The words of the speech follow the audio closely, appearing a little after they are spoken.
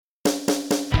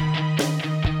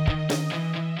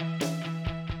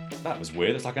That was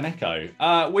weird. It's like an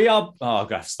echo. We are... Oh, I'll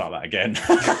have to start that again.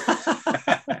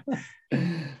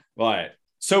 Right.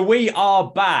 So we are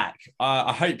back.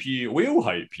 We all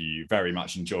hope you very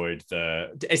much enjoyed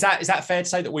Is that fair to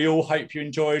say that we all hope you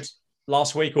enjoyed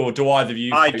last week, or do either of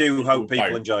you? I do hope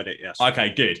people enjoyed it, yes.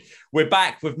 Okay, good. We're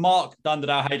back with Mark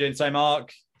Dunderdale. How are you doing today,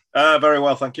 Mark? Very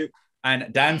well, thank you.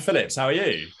 And Dan Phillips, how are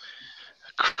you?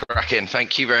 Cracking,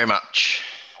 thank you very much.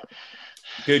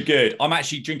 Good. I'm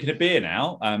actually drinking a beer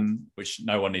now, which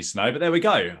no one needs to know, but there we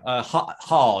go.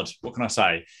 Hard, what can I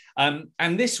say?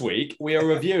 And this week, we are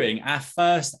reviewing our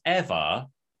first ever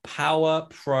Power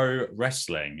Pro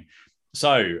Wrestling.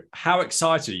 So how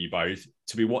excited are you both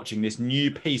to be watching this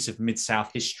new piece of Mid-South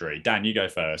history? Dan, you go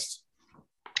first.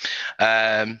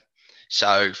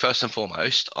 So first and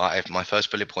foremost, my first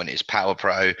bullet point is Power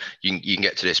Pro. You can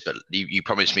get to this, but you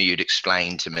promised me you'd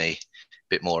explain to me a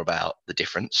bit more about the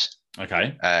difference.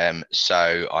 Okay.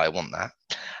 So I want that.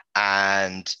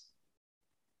 And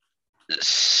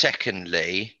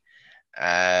secondly,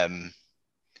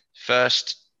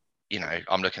 first,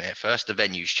 I'm looking at it first. The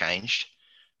venue's changed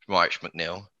from Irish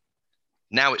McNeil.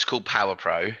 Now it's called Power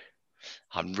Pro.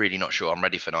 I'm really not sure I'm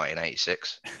ready for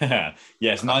 1986.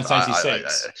 Yes,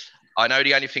 1986. I know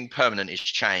the only thing permanent is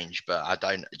change, but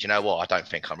do you know what? I don't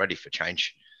think I'm ready for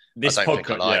change. I don't think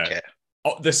I like it.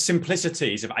 The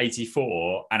simplicities of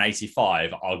 84 and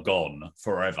 85 are gone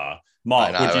forever.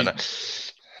 Mark, I'm not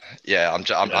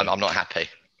happy.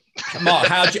 Mark,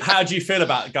 how do you feel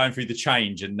about going through the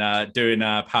change and doing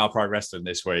Power Pro Wrestling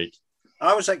this week?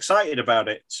 I was excited about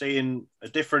it, seeing a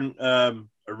different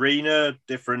arena,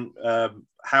 different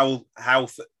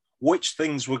which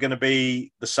things were going to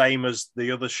be the same as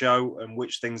the other show and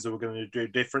which things they were going to do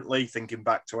differently. Thinking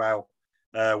back to how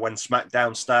when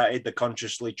SmackDown started, they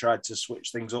consciously tried to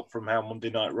switch things up from how Monday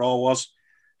Night Raw was.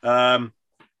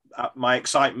 My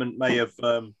excitement may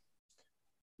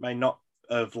not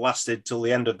have lasted till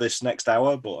the end of this next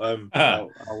hour, but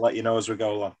I'll let you know as we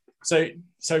go along.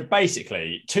 So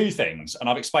basically, two things, and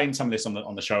I've explained some of this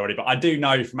on the show already, but I do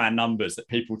know from our numbers that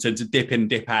people tend to dip in,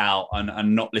 dip out,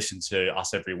 and not listen to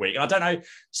us every week. And I don't know,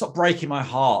 stop breaking my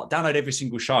heart. Download every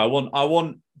single show. I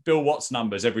want Bill Watts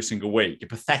numbers every single week. You're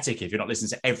pathetic if you're not listening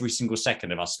to every single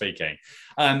second of us speaking.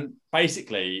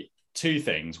 Basically, two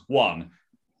things. One,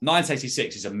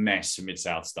 1986 is a mess for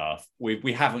Mid-South stuff. We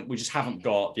just haven't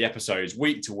got the episodes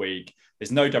week to week.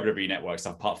 There's no WWE Network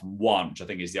stuff apart from one, which I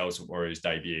think is the Ultimate Warriors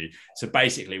debut. So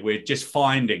basically, we're just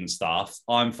finding stuff.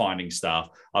 I'm finding stuff.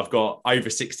 I've got over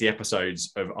 60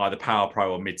 episodes of either Power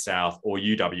Pro or Mid-South or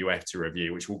UWF to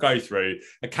review, which we'll go through.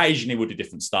 Occasionally, we'll do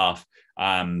different stuff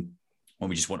when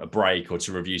we just want a break, or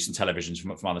to review some televisions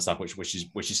from other stuff, which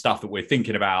is stuff that we're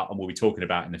thinking about and we'll be talking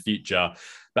about in the future.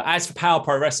 But as for Power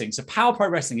Pro Wrestling, so Power Pro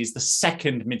Wrestling is the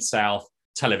second Mid-South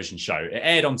television show. It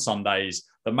aired on Sundays.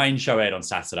 The main show aired on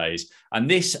Saturdays. And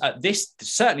this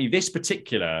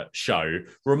particular show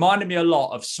reminded me a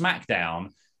lot of SmackDown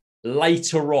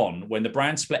later on, when the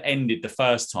brand split ended the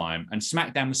first time and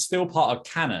SmackDown was still part of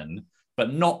canon,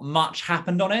 but not much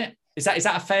happened on it. Is that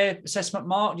a fair assessment,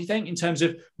 Mark, do you think? In terms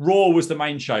of Raw was the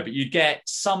main show, but you get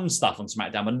some stuff on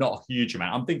SmackDown, but not a huge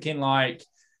amount. I'm thinking like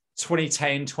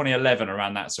 2010, 2011,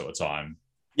 around that sort of time.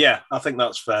 Yeah, I think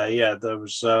that's fair. Yeah, there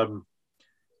was...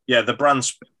 the brand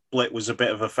split was a bit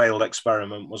of a failed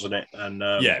experiment, wasn't it? And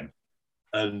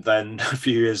and then a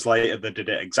few years later, they did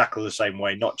it exactly the same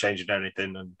way, not changing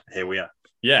anything, and here we are.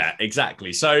 Yeah,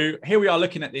 exactly. So here we are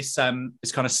looking at this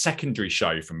this kind of secondary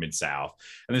show from Mid-South,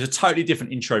 and there's a totally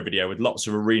different intro video with lots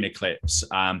of arena clips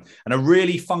and a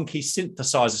really funky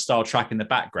synthesizer style track in the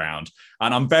background.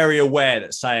 And I'm very aware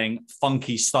that saying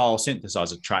funky style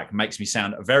synthesizer track makes me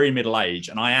sound very middle-aged,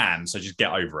 and I am, so just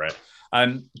get over it.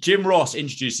 Jim Ross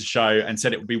introduced the show and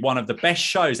said it would be one of the best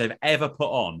shows they've ever put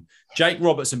on. Jake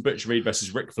Roberts and Butch Reed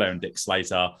versus Ric Flair and Dick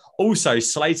Slater. Also,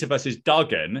 Slater versus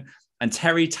Duggan and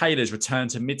Terry Taylor's return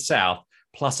to Mid-South,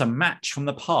 plus a match from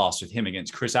the past with him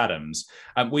against Chris Adams.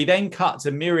 We then cut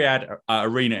to Myriad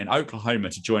Arena in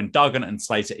Oklahoma to join Duggan and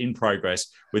Slater in progress,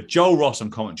 with Joel Ross on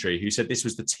commentary, who said this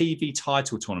was the TV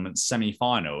title tournament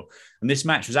semi-final. And this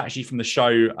match was actually from the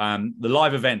show, the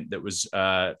live event that was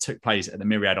took place at the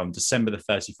Myriad on December the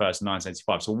 31st,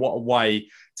 1985. So what a way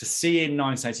to see in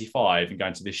 1985 and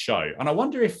going to this show. And I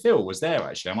wonder if Phil was there,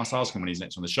 actually. I must ask him when he's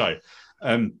next on the show.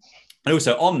 And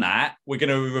also on that, we're going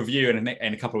to review in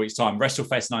a couple of weeks' time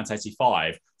WrestleFest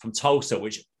 1985 from Tulsa,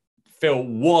 which Phil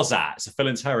was at. So Phil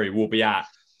and Terry will be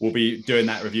doing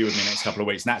that review with me next couple of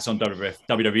weeks. And that's on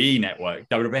WWE Network.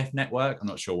 WWF Network? I'm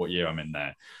not sure what year I'm in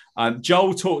there.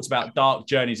 Joel talked about Dark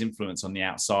Journey's influence on the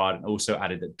outside and also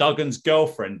added that Duggan's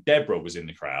girlfriend, Deborah, was in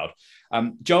the crowd.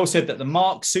 Joel said that the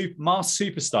Masked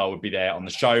Superstar would be there on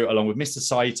the show, along with Mr.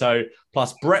 Saito,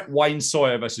 plus Brett Wayne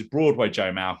Sawyer versus Broadway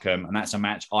Joe Malcolm. And that's a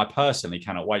match I personally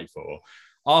cannot wait for.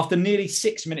 After nearly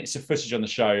 6 minutes of footage on the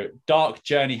show, Dark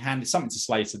Journey handed something to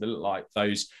Slater that looked like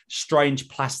those strange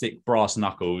plastic brass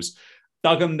knuckles.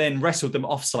 Duggan then wrestled them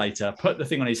off Slater, put the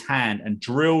thing on his hand and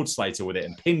drilled Slater with it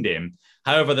and pinned him.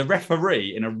 However, the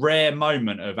referee, in a rare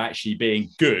moment of actually being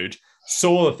good,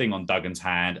 saw the thing on Duggan's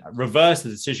hand, reversed the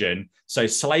decision, so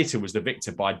Slater was the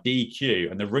victor by DQ,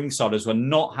 and the ringsiders were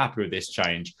not happy with this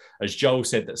change, as Joel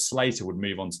said that Slater would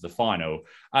move on to the final.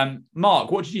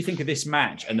 Mark, what did you think of this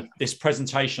match and this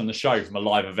presentation on the show from a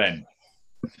live event?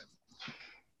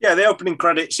 Yeah, the opening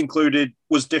credits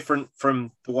was different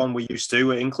from the one we used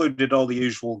to. It included all the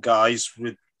usual guys,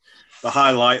 with the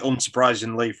highlight,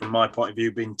 unsurprisingly, from my point of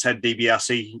view, being Ted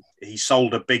DiBiase. He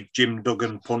sold a big Jim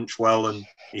Duggan punch well, and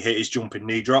he hit his jumping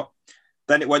knee drop.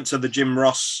 Then it went to the Jim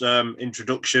Ross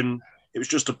introduction. It was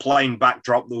just a plain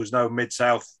backdrop. There was no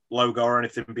Mid-South logo or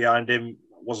anything behind him.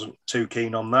 Wasn't too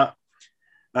keen on that.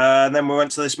 And then we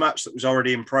went to this match that was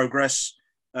already in progress.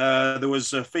 There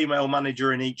was a female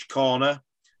manager in each corner.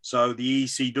 So the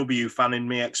ECW fan in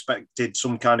me expected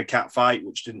some kind of cat fight,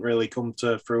 which didn't really come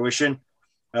to fruition.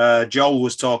 Joel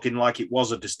was talking like it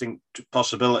was a distinct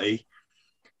possibility.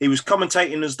 He was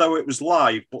commentating as though it was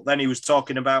live, but then he was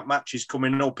talking about matches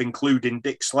coming up, including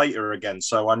Dick Slater again.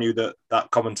 So I knew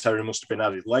that commentary must have been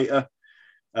added later.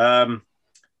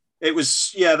 It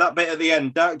was, that bit at the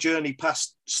end. Dark Journey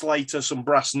passed Slater some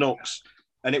brass knucks,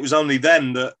 and it was only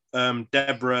then that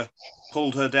Deborah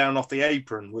pulled her down off the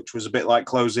apron, which was a bit like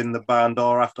closing the barn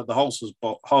door after the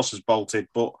horses bolted.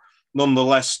 But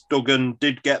nonetheless, Duggan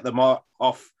did get them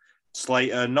off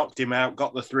Slater, knocked him out,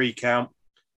 got the 3 count.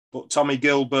 But Tommy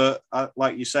Gilbert,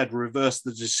 like you said, reversed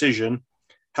the decision.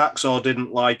 Hacksaw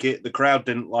didn't like it. The crowd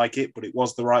didn't like it, but it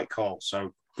was the right call.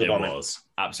 So good on it. It was.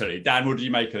 Absolutely. Dan, what did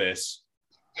you make of this?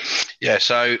 Yeah,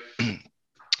 so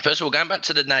first of all, going back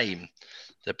to the name,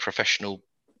 the professional,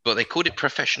 but they called it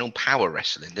Professional Power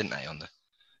Wrestling, didn't they, on the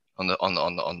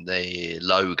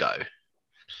logo,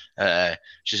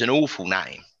 which is an awful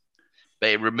name,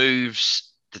 but it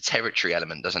removes the territory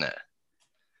element, doesn't it?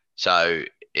 So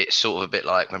it's sort of a bit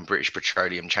like when British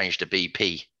Petroleum changed to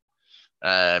BP.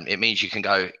 It means you can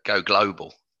go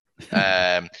global. So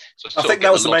I think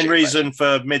that was the main reason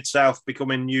for Mid-South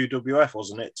becoming UWF,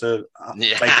 wasn't it? To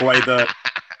take away the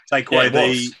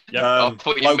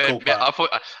local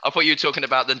part. I thought you were talking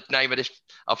about the name of this.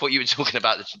 I thought you were talking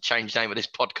about the changed name of this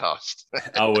podcast.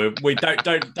 We don't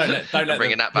let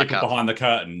bringing that back up behind the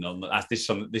curtain on that's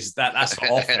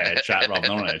off air chat rather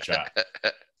than on air chat.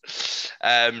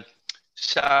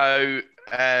 So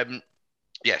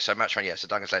match one. So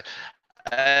Duggan Slater.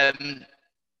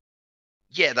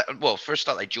 For a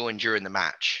start, they joined during the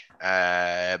match,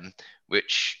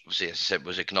 which obviously, as I said,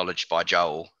 was acknowledged by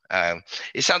Joel.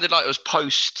 It sounded like it was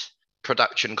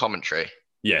post-production commentary.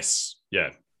 Yes.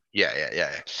 Yeah.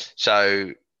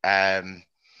 So, so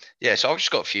I've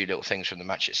just got a few little things from the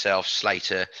match itself.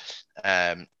 Slater,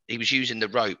 he was using the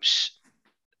ropes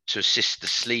to assist the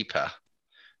sleeper.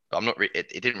 But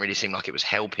it didn't really seem like it was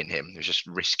helping him. It was just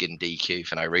risking DQ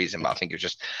for no reason. But I think it was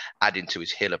just adding to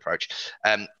his heel approach.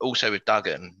 Also with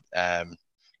Duggan, he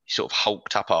sort of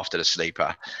hulked up after the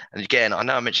sleeper. And again, I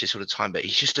know I mention this all the time, but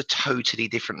he's just a totally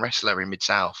different wrestler in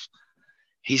Mid-South.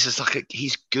 He's just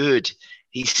he's good.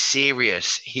 He's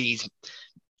serious. He's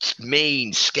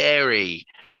mean, scary.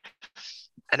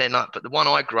 And then but the one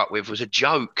I grew up with was a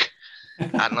joke.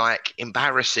 And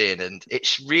embarrassing, and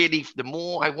it's really, the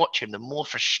more I watch him, the more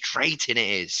frustrating it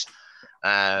is.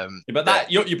 But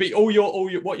that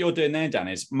what you're doing there, Dan,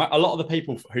 is a lot of the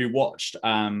people who watched.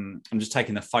 I'm just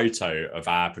taking the photo of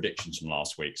our predictions from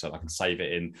last week, so I can save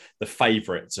it in the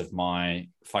favourites of my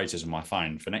photos on my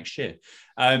phone for next year.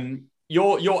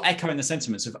 You're echoing the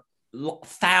sentiments of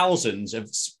thousands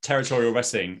of territorial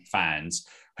wrestling fans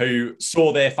who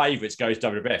saw their favourites go to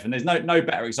WWF. And there's no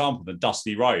better example than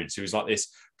Dusty Rhodes, who was like this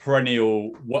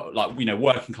perennial,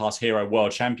 working class hero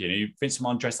world champion who Vince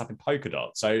McMahon dressed up in polka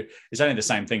dots. So it's only the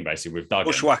same thing basically with Duggan.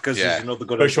 Bushwhackers is another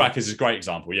good Bushwhackers is a great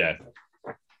example, yeah.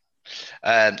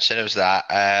 So there was that.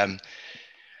 I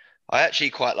actually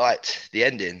quite liked the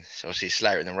ending. So obviously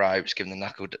Slater in the ropes, giving the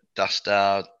knuckle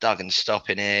duster, Duggan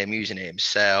stopping him, using it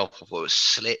himself. I thought it was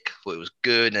slick, I thought it was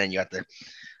good. And then you had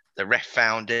the ref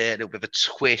found it, a little bit of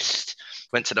a twist,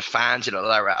 went to the fans, they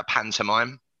were at a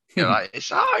pantomime. It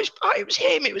was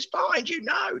him, it was behind you,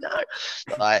 no.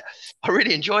 I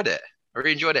really enjoyed it.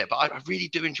 But I really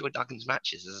do enjoy Duggan's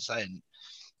matches, as I say. And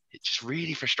it just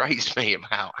really frustrates me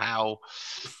about how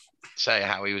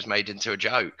he was made into a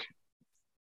joke.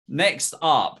 Next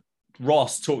up,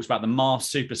 Ross talks about the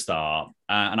Masked Superstar,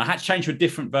 and I had to change to a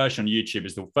different version on YouTube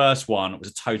as the first one was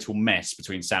a total mess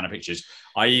between sound and pictures.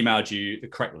 I emailed you the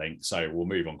correct link, so we'll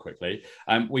move on quickly.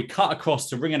 We cut across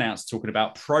to ring announcer talking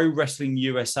about Pro Wrestling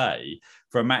USA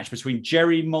for a match between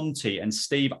Jerry Monty and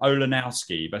Steve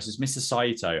Olenowski versus Mr.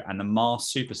 Saito and the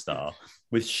Masked Superstar,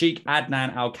 with Sheikh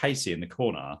Adnan Al-Kaisi in the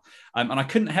corner. And I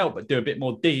couldn't help but do a bit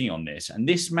more digging on this. And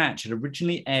this match had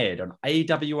originally aired on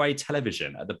AWA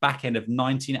television at the back end of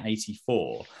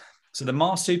 1984. So the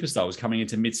Masked Superstar was coming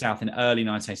into Mid-South in early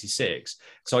 1986.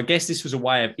 So I guess this was a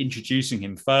way of introducing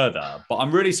him further. But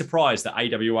I'm really surprised that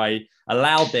AWA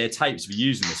allowed their tapes to be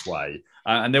used in this way.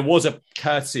 And there was a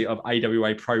courtesy of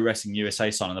AWA Pro Wrestling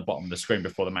USA sign on the bottom of the screen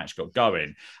before the match got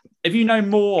going. If you know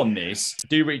more on this,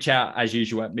 do reach out as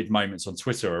usual at mid-moments on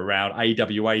Twitter around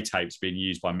AWA tapes being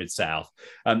used by Mid-South.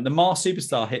 The Masked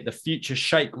Superstar hit the future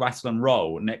shake, rattle and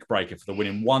roll neck breaker for the win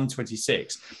in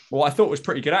 126. Well, I thought was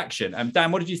pretty good action.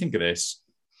 Dan, what did you think of this?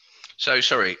 So,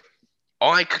 sorry,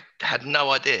 I had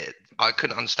no idea. I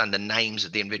couldn't understand the names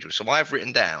of the individuals. So I've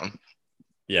written down...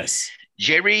 Yes.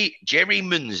 Jerry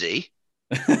Munzi.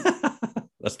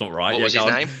 That's not right. What was his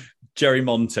name? Jerry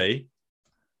Monty.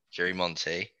 Jerry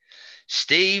Monty.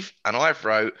 Steve, and I've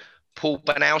wrote Paul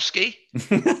Banowski.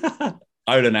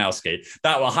 Olenowski.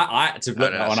 That one, I had to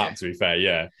look that one up, to be fair,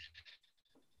 yeah.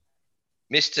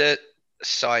 Mr.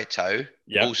 Saito,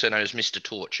 also known as Mr.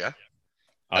 Torture,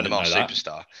 and the Masked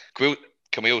Superstar.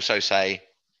 Can we also say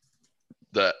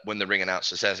that when the ring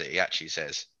announcer says it, he actually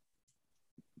says,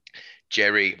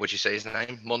 Jerry, what'd you say his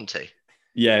name? Monty.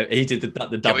 Yeah, he did the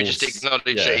doubles. Can we just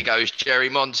acknowledge that he goes, Jerry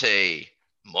Monty.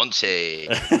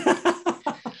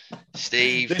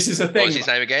 Steve. This is the thing. What was his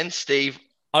name again? Steve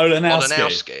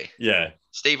Olenowski. Yeah.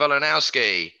 Steve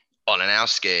Olenowski.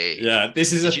 Yeah,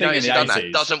 this is a thing in the 80s.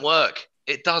 That doesn't work.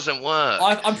 It doesn't work.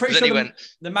 I'm pretty sure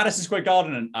the Madison Square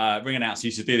Garden ring announcer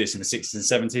used to do this in the 60s and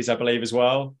 70s, I believe, as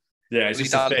well. Yeah, it's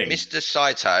just a thing. Mr.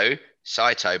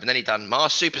 Saito, but then he done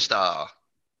Masked Superstar.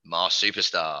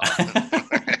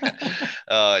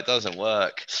 Oh, it doesn't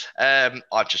work.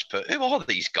 I've just put, who are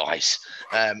these guys?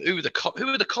 Who are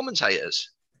the commentators?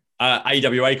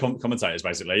 AWA commentators,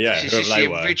 basically. Yeah, this is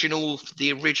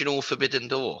the original Forbidden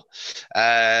Door.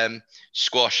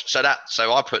 Squash. So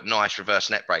I put nice reverse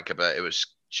net breaker, but it was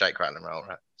shake, rattle, and roll,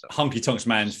 right? So, Honky Tonks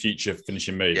Man's future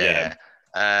finishing move. Yeah.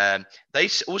 They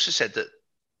also said that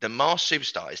the Masked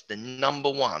Superstar is the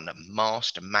 #1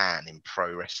 masked man in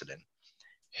pro wrestling.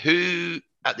 Who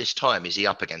at this time is he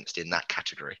up against in that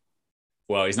category?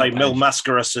 Well, he's not. Mil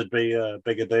Mascaras would be a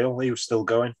bigger deal. He was still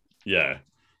going. Yeah.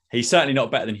 He's certainly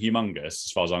not better than Humongous,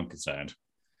 as far as I'm concerned.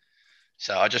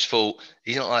 So I just thought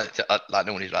he's not like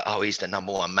normally like, oh, he's the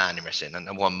 #1 man in wrestling and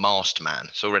 #1 masked man.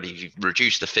 So already you've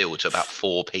reduced the field to about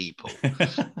 4 people.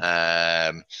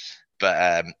 I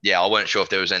weren't sure if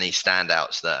there was any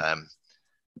standouts that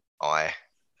I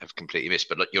have completely missed.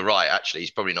 But look, you're right. Actually, he's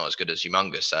probably not as good as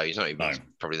Humongous. So he's not even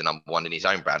probably the #1 in his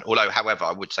own brand. Although, however,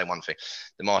 I would say one thing: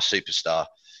 the Masked Superstar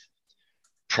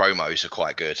promos are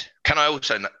quite good. Can I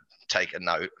also take a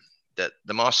note that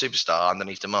the Masked Superstar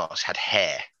underneath the mask had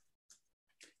hair?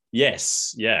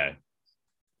 Yes, yeah.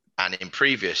 And in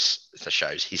previous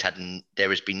shows, there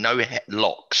has been no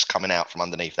locks coming out from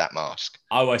underneath that mask.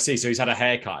 Oh, I see. So he's had a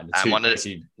haircut.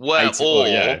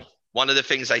 One of the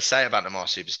things they say about the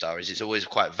Masked Superstar is it's always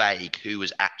quite vague who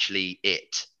was actually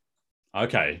it.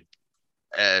 Okay.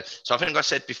 So I think I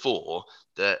said before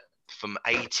that from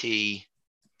 86,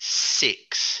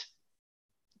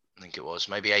 I think it was,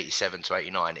 maybe 87 to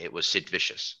 89, it was Sid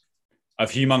Vicious.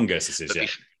 Of Humongous, this is, that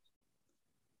was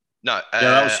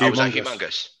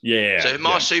Humongous. Yeah. So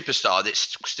Masked Superstar,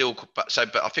 that's still, but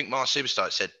I think Masked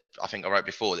Superstar said, I think I wrote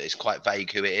before that it's quite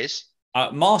vague who it is.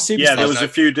 Masked Superstar. Yeah, there was a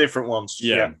few different ones.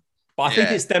 Yeah. But I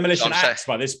think it's Demolition Axe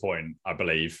by this point, I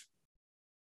believe.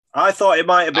 I thought it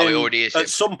might have been at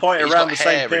some point around the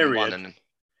same period.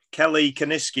 Kelly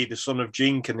Kaniski, the son of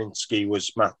Gene Kaniski,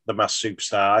 was the Masked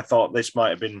Superstar. I thought this might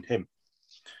have been him.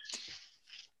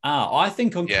 I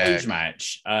think on Cage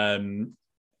Match,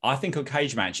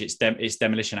 it's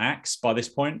Demolition Axe by this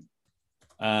point.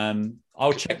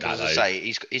 I'll check that though. As I say,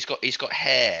 he's got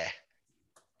hair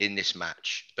in this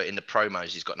match, but in the promos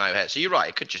he's got no hair. So you're right,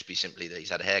 it could just be simply that he's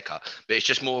had a haircut, but it's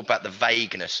just more about the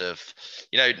vagueness of,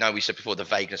 we said before, the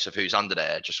vagueness of who's under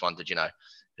there. Just wondered,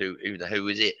 who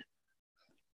is it?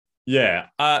 Yeah.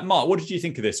 Mark, what did you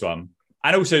think of this one?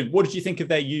 And also, what did you think of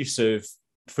their use of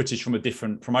footage from a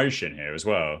different promotion here as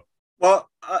well? Well,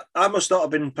 I must not have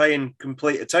been paying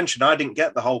complete attention. I didn't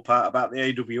get the whole part about the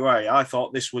AWA. I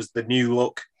thought this was the new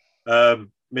look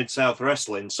Mid-South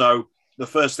Wrestling. So the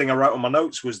first thing I wrote on my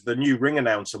notes was the new ring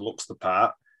announcer looks the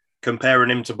part, comparing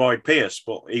him to Boyd Pierce,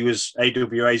 but he was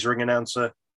AWA's ring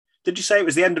announcer. Did you say it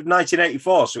was the end of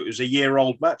 1984? So it was a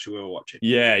year-old match we were watching.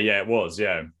 Yeah, it was.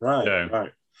 Yeah,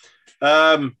 right.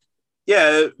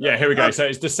 Here we go. So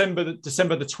it's December the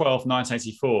 12th,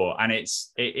 1984, and it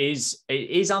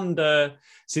is under.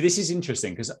 See, this is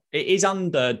interesting because it is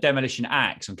under Demolition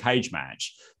Axe on Cage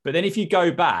Match, but then if you go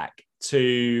back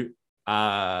to,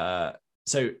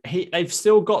 they've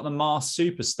still got the Masked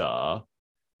Superstar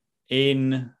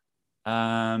in.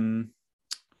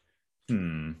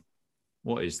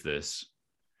 What is this?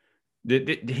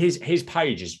 His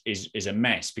page is a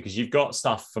mess because you've got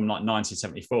stuff from like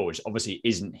 1974, which obviously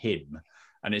isn't him,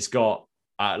 and it's got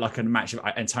like a match of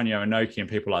Antonio Inoki and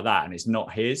people like that, and it's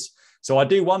not his. So I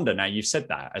do wonder now you've said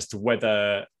that as to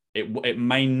whether it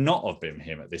may not have been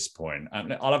him at this point.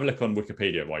 I'll have a look on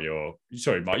Wikipedia while you're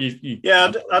sorry, Mike.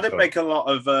 I didn't make a lot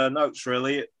of notes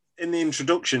really in the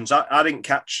introductions. I didn't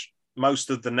catch most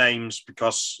of the names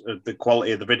because of the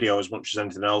quality of the video as much as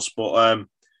anything else, but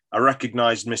I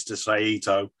recognised Mr.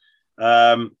 Saito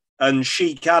and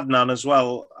Sheik Adnan as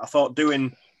well. I thought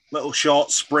doing little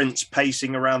short sprints,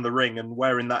 pacing around the ring and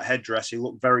wearing that headdress, he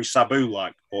looked very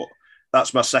Sabu-like. But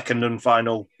that's my second and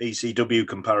final ECW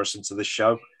comparison to this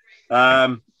show.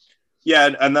 And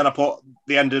then I put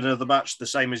the ending of the match the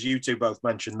same as you two both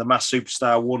mentioned. The Masked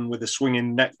Superstar won with a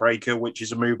swinging neck breaker, which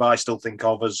is a move I still think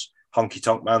of as Honky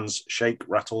Tonk Man's shake,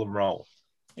 rattle, and roll.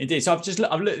 Indeed. So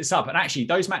I've looked this up, and actually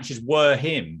those matches were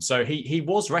him. So he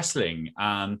was wrestling,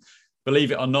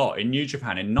 believe it or not, in New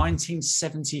Japan in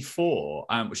 1974,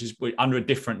 which is under a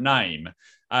different name.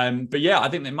 But yeah, I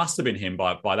think it must have been him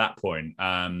by that point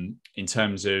in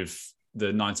terms of the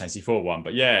 1984 one.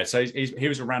 But yeah, so he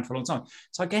was around for a long time.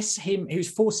 So I guess he was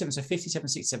 47, so 57,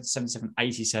 67, 77,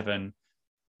 87.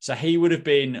 So he would have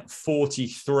been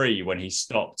 43 when he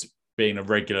stopped being a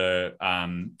regular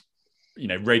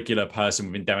regular person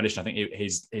within Demolition. I think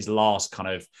his last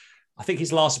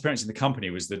appearance in the company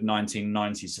was the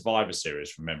 1990 Survivor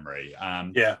Series from memory.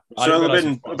 So he'll have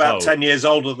been about 10 years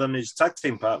older than his tag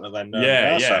team partner then.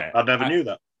 I never knew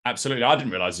that. Absolutely. I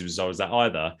didn't realize he was as old as that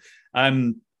either.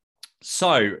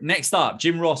 So next up,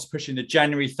 Jim Ross pushing the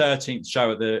January 13th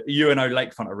show at the UNO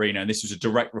Lakefront Arena. And this was a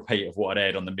direct repeat of what had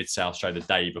aired on the Mid-South show the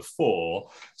day before.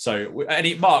 So,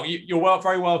 Mark, you're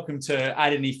very welcome to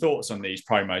add any thoughts on these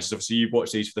promos. Obviously, you've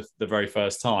watched these for the very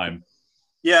first time.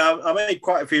 Yeah, I made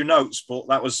quite a few notes, but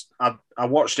that was I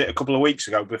watched it a couple of weeks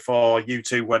ago before you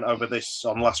two went over this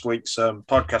on last week's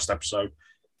podcast episode.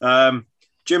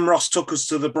 Jim Ross took us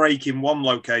to the break in one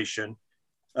location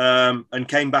and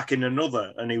came back in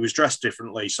another, and he was dressed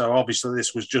differently. So obviously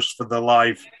this was just for the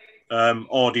live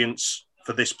audience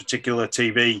for this particular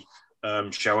TV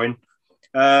showing.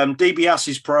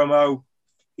 DiBiase's promo,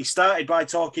 he started by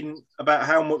talking about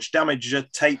how much damage a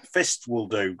tape fist will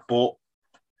do, but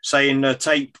saying a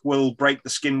tape will break the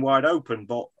skin wide open.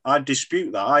 But I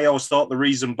dispute that. I always thought the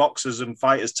reason boxers and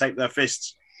fighters tape their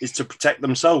fists is to protect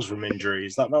themselves from injury.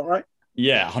 Is that not right?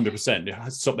 Yeah,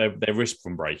 100%. Stop their wrist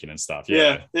from breaking and stuff.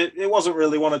 Yeah, it wasn't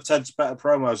really one of Ted's better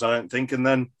promos, I don't think. And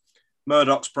then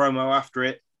Murdoch's promo after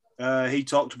it, he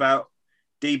talked about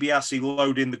DiBiase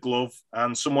loading the glove,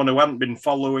 and someone who hadn't been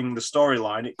following the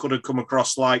storyline, it could have come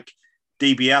across like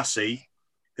DiBiase,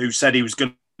 who said he was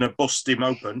going to bust him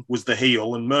open, was the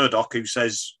heel, and Murdoch, who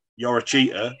says you're a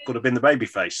cheater, could have been the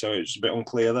babyface. So it was a bit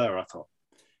unclear there, I thought.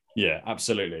 Yeah,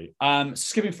 absolutely.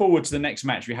 Skipping forward to the next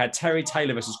match, we had Terry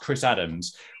Taylor versus Chris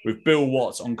Adams with Bill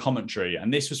Watts on commentary.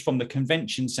 And this was from the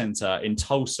Convention Center in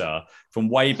Tulsa from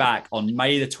way back on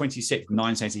May the 26th,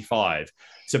 1985.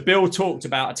 So Bill talked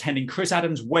about attending Chris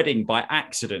Adams' wedding by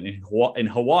accident in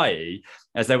Hawaii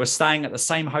as they were staying at the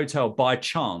same hotel by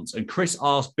chance. And Chris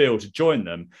asked Bill to join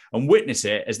them and witness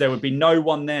it as there would be no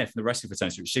one there from the wrestling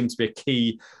fraternity, which seemed to be a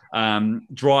key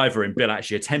driver in Bill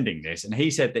actually attending this. And he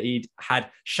said that he'd had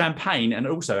champagne and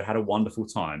also had a wonderful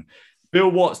time. Bill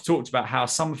Watts talked about how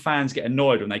some fans get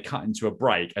annoyed when they cut into a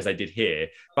break, as they did here,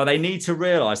 but they need to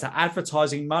realise that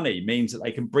advertising money means that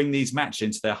they can bring these matches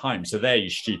into their home. So there, you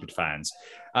stupid fans.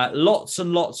 Lots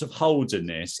and lots of holds in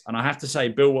this. And I have to say,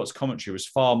 Bill Watts' commentary was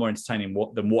far more entertaining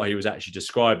than what he was actually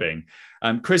describing.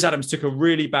 Chris Adams took a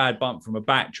really bad bump from a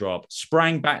backdrop,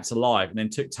 sprang back to life, and then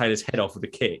took Taylor's head off with a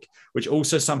kick, which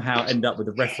also somehow ended up with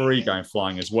the referee going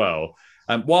flying as well.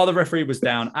 While the referee was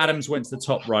down, Adams went to the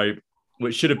top rope,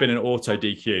 which should have been an auto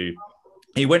DQ.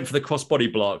 He went for the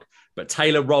crossbody block, but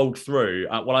Taylor rolled through.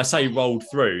 Well, I say rolled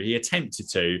through. He attempted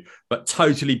to, but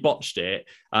totally botched it.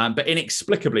 But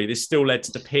inexplicably, this still led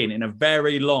to the pin in a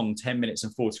very long 10 minutes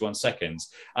and 41 seconds.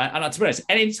 And to be honest,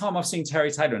 any time I've seen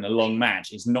Terry Taylor in a long match,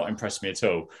 he's not impressed me at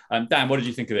all. Dan, what did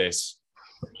you think of this?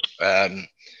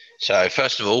 So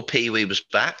first of all, Pee Wee was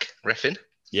back, reffing.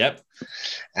 Yep.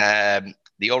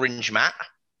 The orange mat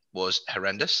was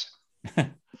horrendous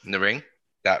in the ring.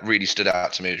 That really stood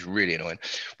out to me. It was really annoying.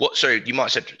 Sorry, you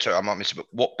might have said, sorry, I might miss it, but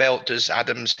what belt does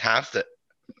Adams have that?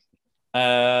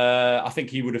 I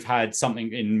think he would have had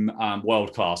something in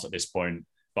world class at this point,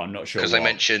 but I'm not sure. Because they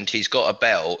mentioned he's got a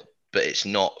belt, but it's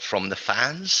not from the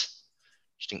fans.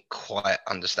 Just didn't quite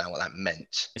understand what that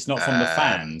meant. It's not from the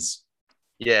fans.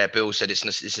 Yeah, Bill said this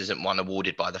isn't one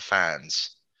awarded by the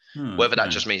fans. Whether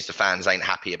that just means the fans ain't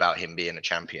happy about him being a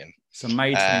champion. So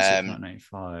May 26th,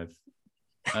 1985.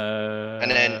 And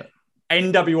then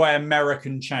NWA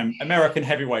American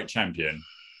heavyweight champion.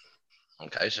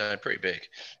 Okay, so pretty big.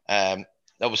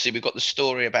 Obviously, we've got the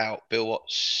story about Bill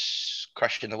Watts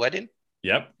crashing the wedding.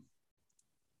 Yep.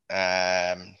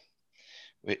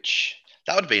 Which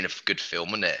that would have been a good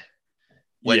film, wouldn't it?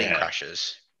 Wedding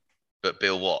crashers, but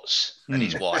Bill Watts and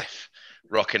his wife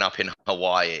rocking up in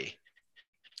Hawaii.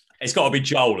 It's got to be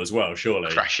Joel as well,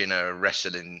 surely. Crashing a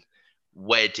wrestling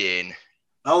wedding.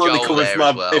 I'll only come if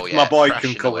my boy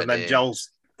can come, and then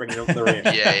Joel's bringing up the rear.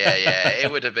 Yeah.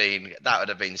 It would have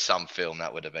been some film.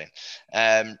 That would have been.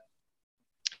 I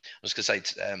was going to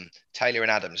say Taylor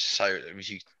and Adams. So if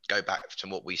you go back to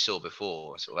what we saw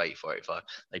before, sort of 84, 85,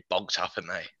 they bulked up, haven't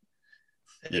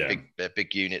they? They're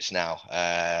big units now.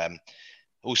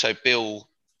 Also, Bill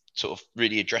sort of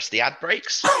really addressed the ad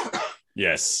breaks.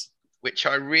 Yes. Which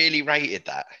I really rated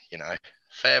that,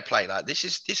 fair play. Like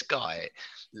this guy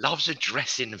loves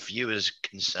addressing viewers'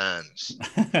 concerns.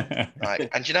 Right.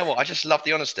 And you know what? I just love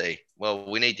the honesty. Well,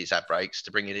 we need these ad breaks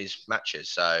to bring you these matches.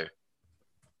 So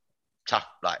tough,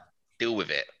 deal with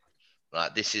it.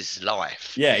 Like this is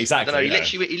life. Yeah, exactly. I don't know,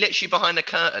 he lets you behind the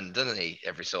curtain, doesn't he?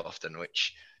 Every so often,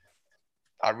 which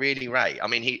I really rate. I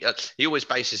mean, he always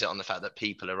bases it on the fact that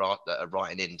people that are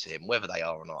writing into him, whether they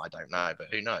are or not, I don't know. But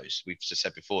who knows? We've just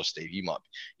said before, Steve,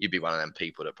 you'd be one of them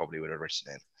people that probably would have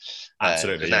written in.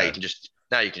 Absolutely. Now you can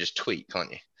just tweet, can't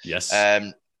you? Yes.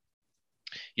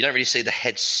 You don't really see the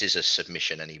head scissors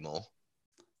submission anymore,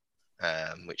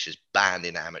 which is banned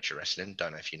in amateur wrestling.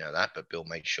 Don't know if you know that, but Bill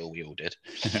made sure we all did.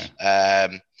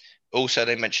 Also,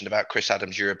 they mentioned about Chris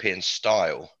Adams' European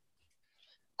style.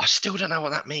 I still don't know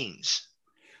what that means.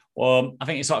 Well, I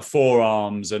think it's like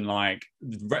forearms and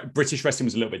British wrestling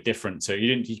was a little bit different too.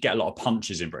 You get a lot of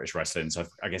punches in British wrestling, so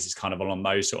I guess it's kind of along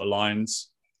those sort of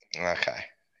lines. Okay,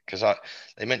 because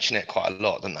they mention it quite a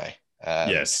lot, don't they?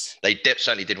 Yes, they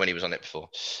certainly did when he was on it before.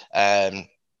 But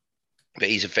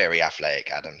he's a very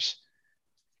athletic Adams,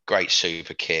 great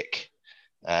super kick.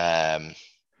 I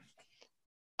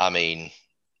mean,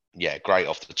 yeah, great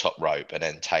off the top rope, and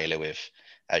then Taylor with,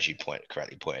 as you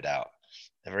correctly pointed out,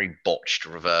 a very botched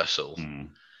reversal.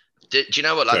 Do you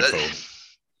know what?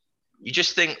 You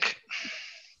just think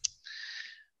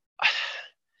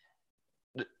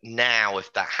now,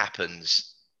 if that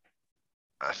happens,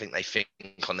 I think they think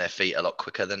on their feet a lot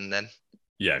quicker than then.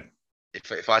 Yeah.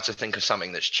 If I had to think of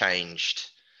something that's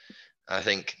changed, I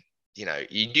think you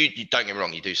don't get me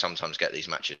wrong. You do sometimes get these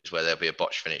matches where there'll be a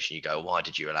botched finish, and you go, "Why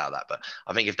did you allow that?" But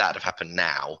I think if that had happened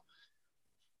now,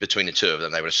 between the two of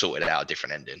them, they would have sorted out a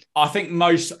different ending. I think a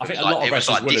lot of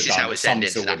wrestlers would have done. This is how it's ending.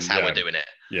 So that's how we're doing it.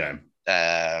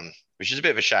 Yeah. Which is a bit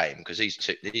of a shame because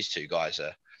these two guys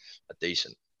are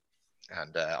decent,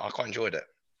 and I quite enjoyed it.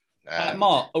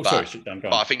 Mark, sorry,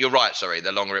 but I think you're right. Sorry,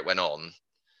 the longer it went on,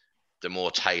 the more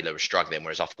Taylor was struggling,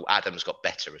 whereas I thought Adams got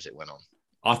better as it went on.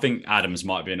 I think Adams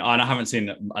might be, and I haven't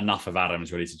seen enough of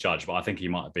Adams really to judge, but I think he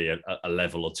might be a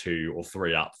level or two or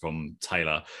three up from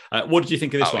Taylor. What did you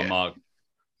think of this one, Mark?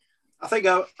 I think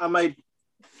I made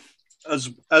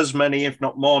as many, if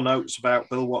not more, notes about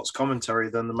Bill Watts' commentary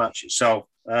than the match itself.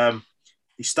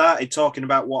 He started talking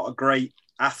about what a great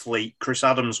athlete Chris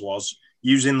Adams was,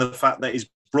 using the fact that his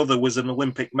brother was an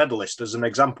Olympic medalist as an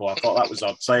example. I thought that was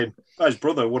odd, saying, his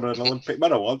brother won an Olympic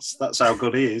medal once. That's how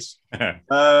good he is. Yeah,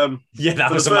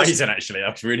 that was amazing, actually.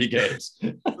 That was really good.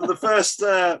 For the first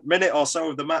minute or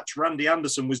so of the match, Randy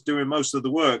Anderson was doing most of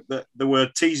the work. That they were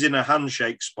teasing a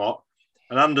handshake spot,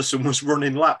 and Anderson was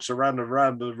running laps around and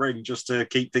around the ring just to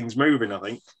keep things moving, I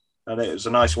think. And it was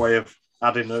a nice way of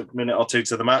adding a minute or two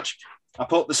to the match. I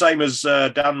put the same as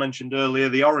Dan mentioned earlier,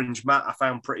 the orange mat I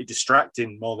found pretty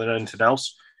distracting more than anything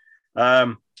else.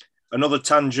 Another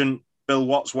tangent Bill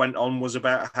Watts went on was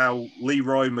about how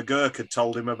Leroy McGurk had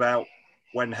told him about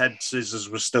when head scissors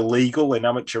was still legal in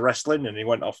amateur wrestling, and he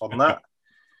went off on that.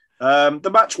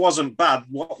 The match wasn't bad.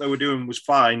 What they were doing was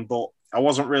fine, but I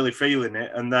wasn't really feeling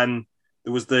it. And then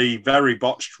there was the very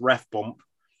botched ref bump.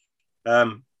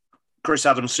 Chris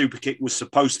Adams' super kick was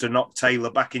supposed to knock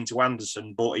Taylor back into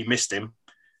Anderson, but he missed him.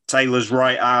 Taylor's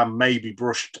right arm maybe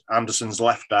brushed Anderson's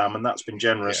left arm, and that's been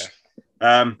generous.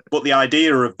 Yeah. But the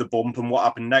idea of the bump and what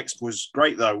happened next was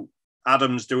great, though.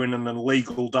 Adams doing an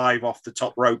illegal dive off the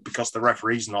top rope because the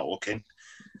referee's not looking,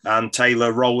 and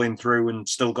Taylor rolling through and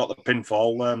still got the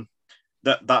pinfall.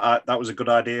 That was a good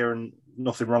idea, and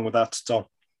nothing wrong with that at all.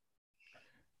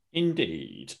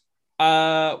 Indeed.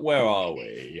 Where are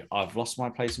we? I've lost my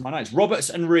place in my notes. Roberts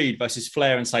and Reed versus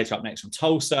Flair and Slater up next from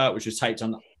Tulsa, which was taped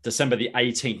on December the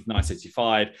 18th,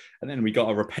 1965. And then we got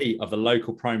a repeat of the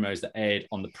local promos that aired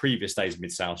on the previous day's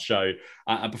Mid-South show.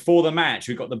 And before the match,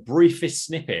 we got the briefest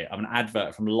snippet of an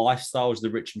advert from Lifestyles of the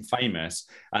Rich and Famous.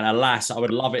 And alas, I would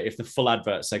love it if the full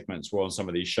advert segments were on some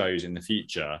of these shows in the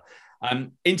future.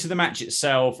 Into the match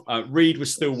itself, Reed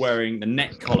was still wearing the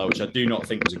neck collar, which I do not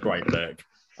think was a great look.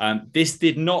 This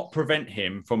did not prevent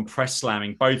him from press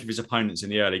slamming both of his opponents in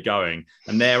the early going,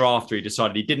 and thereafter he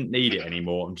decided he didn't need it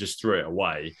anymore and just threw it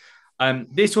away.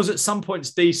 This was at some points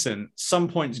decent, some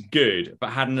points good, but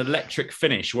had an electric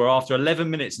finish where after 11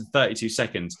 minutes and 32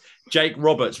 seconds, Jake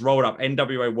Roberts rolled up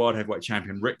NWA World Heavyweight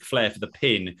Champion Ric Flair for the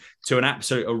pin to an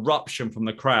absolute eruption from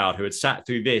the crowd who had sat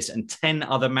through this and 10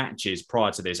 other matches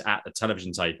prior to this at the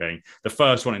television taping, the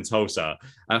first one in Tulsa.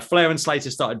 Flair and Slater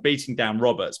started beating down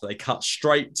Roberts, but they cut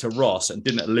straight to Ross and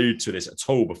didn't allude to this at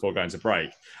all before going to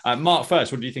break. Mark,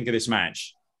 first, what do you think of this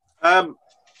match?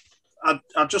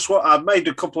 I made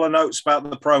a couple of notes about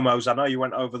the promos. I know you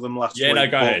went over them last week. Yeah, no,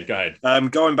 go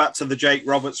ahead. Going back to the Jake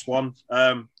Roberts one,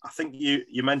 I think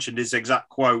you mentioned his exact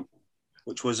quote,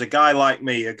 which was, a guy like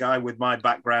me, a guy with my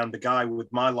background, a guy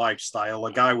with my lifestyle,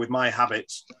 a guy with my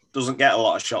habits, doesn't get a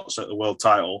lot of shots at the world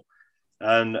title.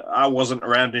 And I wasn't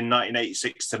around in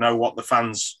 1986 to know what the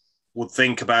fans would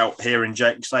think about hearing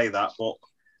Jake say that, but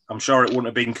I'm sure it wouldn't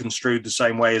have been construed the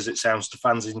same way as it sounds to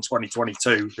fans in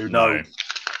 2022 who know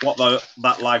what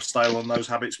that lifestyle and those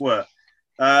habits were.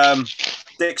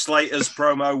 Dick Slater's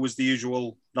promo was the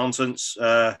usual nonsense.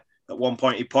 At one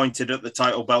point, he pointed at the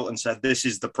title belt and said, "This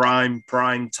is the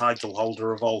prime title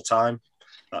holder of all time."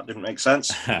 That didn't make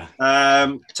sense.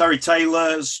 Terry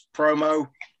Taylor's promo,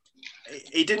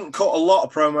 he didn't cut a lot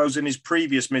of promos in his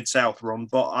previous Mid-South run,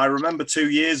 but I remember 2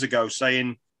 years ago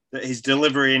saying that his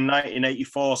delivery in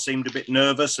 1984 seemed a bit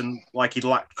nervous and like he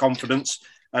lacked confidence.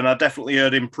 And I definitely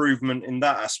heard improvement in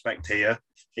that aspect here,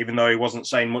 even though he wasn't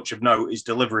saying much of note, his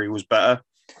delivery was better.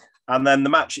 And then the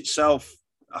match itself,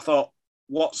 I thought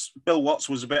Bill Watts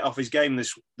was a bit off his game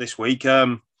this week.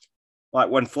 Like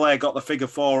when Flair got the figure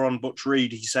four on Butch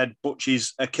Reed, he said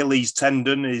Butch's Achilles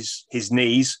tendon is his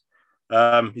knees.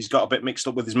 He's got a bit mixed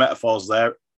up with his metaphors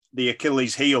there. The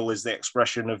Achilles heel is the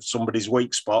expression of somebody's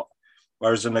weak spot,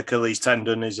 whereas an Achilles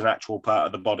tendon is an actual part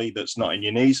of the body that's not in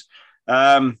your knees.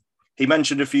 He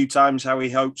mentioned a few times how he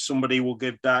hopes somebody will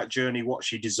give Dark Journey what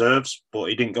she deserves, but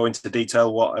he didn't go into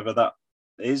detail whatever that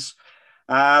is.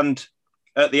 And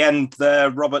at the end there,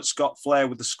 Roberts got Flair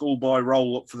with the schoolboy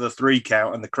roll up for the 3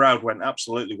 count, and the crowd went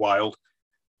absolutely wild.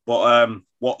 But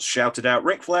Watts shouted out,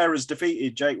 "Ric Flair has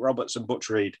defeated Jake Roberts and Butch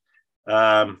Reed."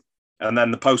 And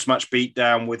then the post-match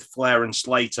beatdown with Flair and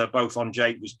Slater both on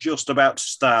Jake was just about to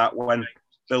start when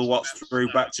Bill Watts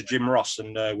threw back to Jim Ross,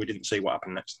 and we didn't see what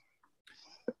happened next.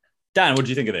 Dan, what do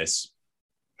you think of this?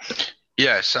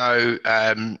 Yeah, so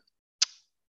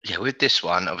with this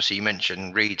one, obviously you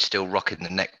mentioned Reed still rocking the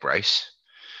neck brace,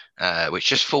 which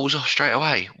just falls off straight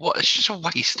away. It's just a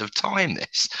waste of time,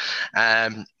 this.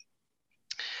 And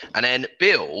then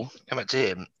Bill, come back to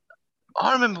him.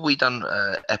 I remember we done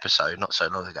an episode not so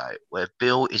long ago where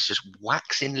Bill is just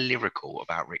waxing lyrical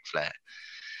about Ric Flair.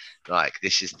 Like,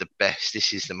 this is the best,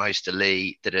 this is the most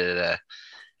elite, da-da-da-da.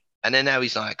 And then now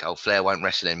he's like, "Oh, Flair won't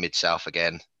wrestle in Mid-South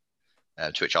again."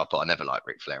 To which I put, I never liked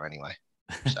Ric Flair anyway.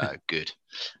 So good.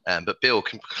 But Bill,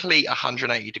 complete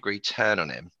 180-degree turn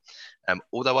on him.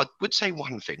 Although I would say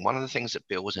one thing. One of the things that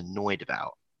Bill was annoyed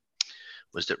about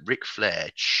was that Ric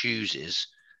Flair chooses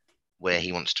where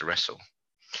he wants to wrestle,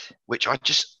 which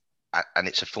and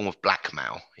it's a form of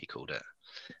blackmail, he called it,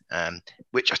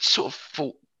 which I sort of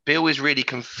thought Bill is really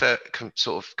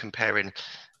sort of comparing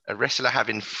a wrestler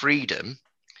having freedom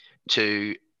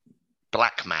to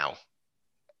blackmail,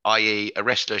 i.e. a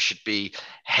wrestler should be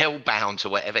hell-bound to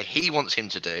whatever he wants him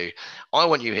to do. I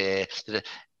want you here.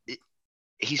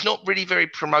 He's not really very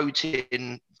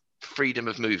promoting freedom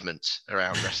of movement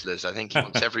around wrestlers. I think he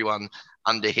wants everyone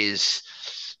under his,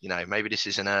 maybe this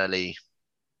is an early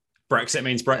Brexit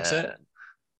means Brexit.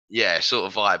 Yeah, sort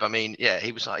of vibe. I mean, yeah,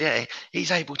 he was like, yeah,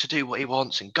 he's able to do what he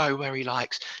wants and go where he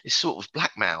likes. It's sort of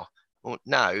blackmail. Well,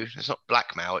 no, it's not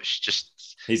blackmail. It's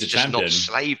just He's a just champion. not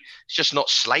slave. It's just not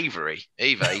slavery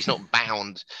either. He's not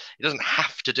bound. He doesn't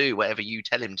have to do whatever you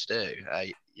tell him to do.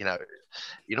 You know,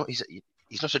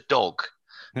 he's not a dog.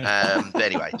 But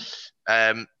anyway,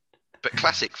 but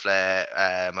classic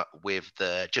Flair with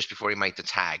the just before he made the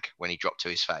tag when he dropped to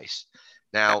his face.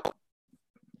 Now,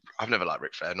 I've never liked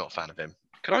Ric Flair. Not a fan of him.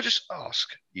 Can I just ask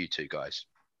you two guys?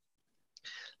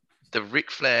 The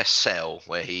Ric Flair sell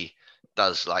where he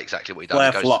does like exactly what he does.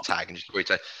 Flair he goes flop. to tag and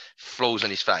just falls on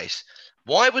his face.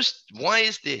 Why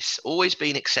is this always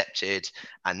been accepted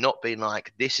and not been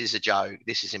like, this is a joke,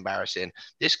 this is embarrassing?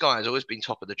 This guy has always been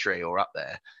top of the tree or up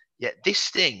there. Yet this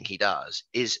thing he does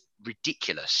is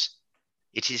ridiculous.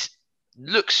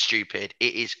 Looks stupid.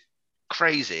 It is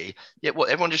crazy. Yet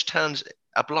everyone just turns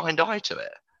a blind eye to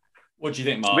it. What do you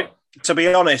think, Mark? To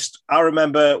be honest, I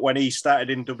remember when he started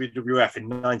in WWF in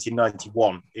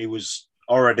 1991,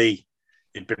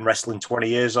 he'd been wrestling 20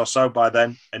 years or so by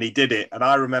then, and he did it. And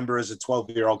I remember as a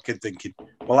 12-year-old kid thinking,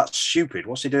 well, that's stupid.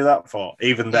 What's he do that for?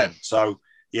 Even then. So,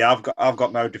 yeah, I've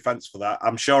got no defense for that.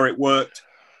 I'm sure it worked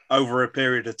over a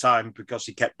period of time because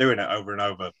he kept doing it over and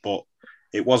over, but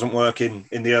it wasn't working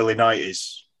in the early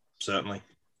 90s, certainly.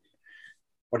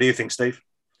 What do you think, Steve?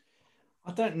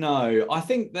 I don't know. I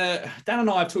think that Dan and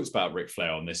I have talked about Ric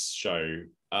Flair on this show,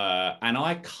 and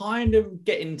I kind of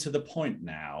getting to the point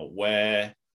now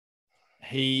where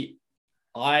the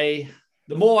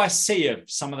more I see of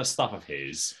some of the stuff of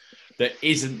his that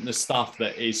isn't the stuff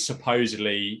that is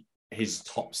supposedly his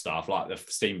top stuff, like the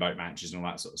Steamboat matches and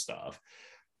all that sort of stuff,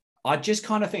 I just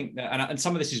kind of think that, and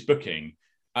some of this is booking.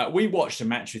 We watched a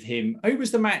match with him. Who was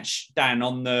the match, Dan,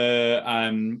 on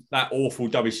the that awful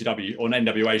WCW or an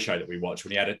NWA show that we watched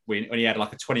when he had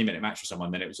like a 20-minute match with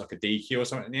someone, then it was like a DQ or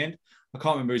something at the end? I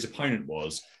can't remember who his opponent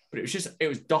was, but it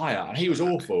was dire and he was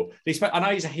awful. I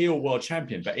know he's a heel world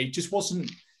champion, but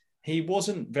he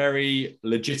wasn't very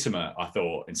legitimate, I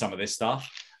thought, in some of this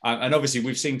stuff. And obviously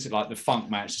we've seen like the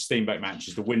Funk match, the Steamboat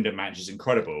matches, the Wyndham match is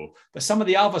incredible. But some of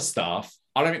the other stuff,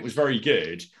 I don't think was very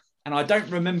good. And I don't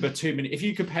remember too many. If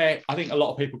you compare, I think a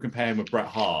lot of people compare him with Bret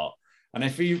Hart. And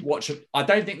if you watch, I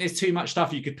don't think there's too much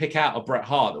stuff you could pick out of Bret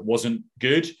Hart that wasn't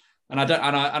good.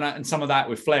 And some of that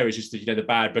with Flair is just the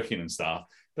bad booking and stuff.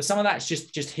 But some of that's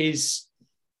just his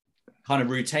kind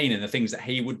of routine and the things that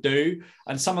he would do.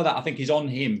 And some of that I think is on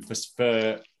him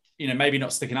for maybe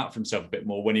not sticking up for himself a bit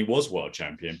more when he was world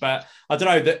champion. But I don't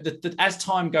know that as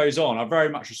time goes on, I very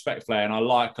much respect Flair and I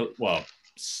like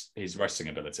his wrestling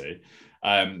ability.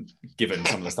 Given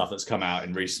some of the stuff that's come out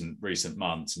in recent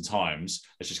months and times,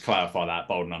 let's just clarify that,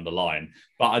 bold and underline.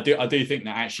 But I do think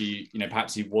that actually,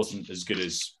 perhaps he wasn't as good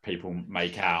as people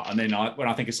make out. And then when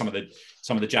I think of some of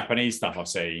the Japanese stuff I've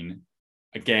seen,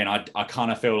 again, I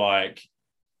kind of feel like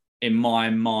in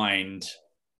my mind,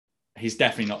 he's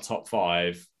definitely not top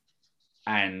 5,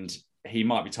 and he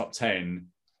might be top 10,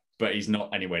 but he's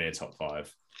not anywhere near top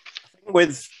 5.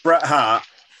 With Bret Hart,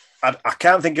 I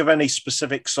can't think of any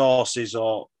specific sources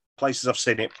or places I've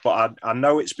seen it, but I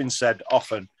know it's been said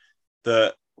often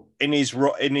that in his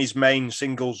main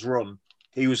singles run,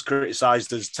 he was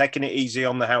criticised as taking it easy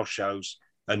on the house shows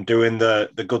and doing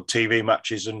the good TV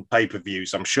matches and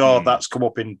pay-per-views. I'm sure that's come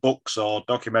up in books or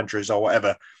documentaries or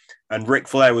whatever. And Ric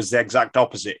Flair was the exact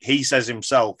opposite. He says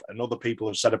himself, and other people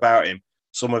have said about him,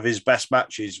 some of his best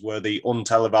matches were the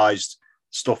untelevised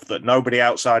stuff that nobody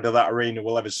outside of that arena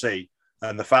will ever see.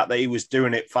 And the fact that he was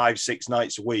doing it 5-6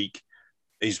 nights a week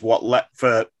is what let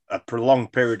for a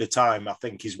prolonged period of time, I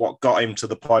think, is what got him to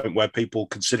the point where people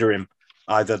consider him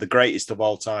either the greatest of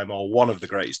all time or one of the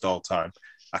greatest of all time.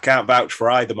 I can't vouch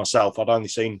for either myself. I'd only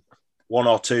seen 1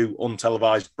 or 2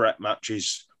 untelevised Bret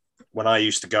matches when I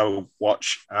used to go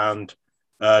watch, and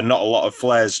not a lot of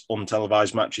Flair's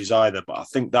untelevised matches either. But I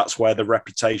think that's where the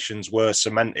reputations were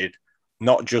cemented,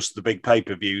 not just the big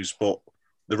pay-per-views, but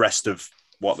the rest of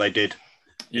what they did.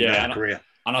 Career.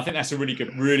 And I think that's a really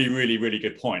good, really, really, really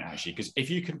good point, actually, because if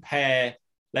you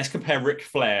let's compare Ric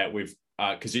Flair with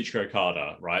Kazuchika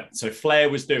Okada, right? So Flair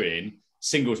was doing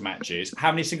singles matches.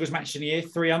 How many singles matches in a year?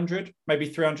 300, maybe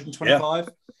 325?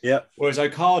 Yeah. Whereas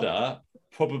Okada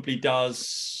probably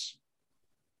does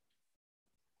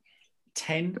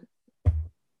 10.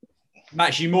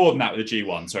 Actually, more than that with the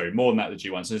G1. Sorry, more than that with the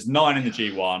G1. So there's 9 in the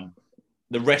G1.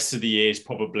 The rest of the year is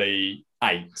probably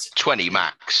 8. 20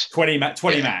 max. 20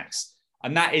 max.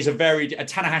 And that is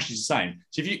Tanahashi's the same.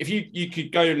 So if you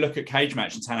could go look at Cage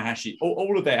Match and Tanahashi,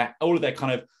 all of their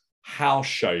kind of house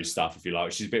show stuff, if you like,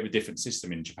 which is a bit of a different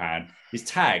system in Japan, is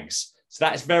tags. So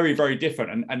that's very, very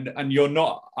different. And you're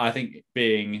not, I think,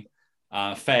 being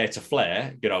fair to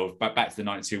Flair, back to the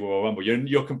 92 Royal Rumble.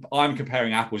 I'm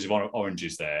comparing apples with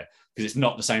oranges there because it's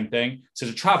not the same thing. So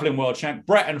the traveling world champ,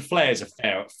 Brett and Flair is a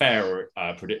fair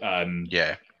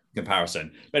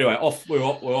comparison. But anyway, we're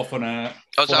off on a.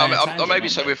 Or maybe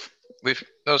so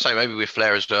maybe with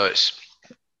Flair as well. It's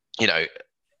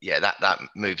that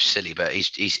move's silly, but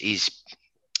he's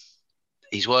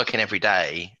working every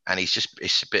day, and it's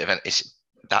a bit of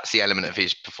that's the element of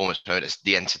his performance. It's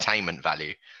the entertainment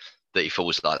value that he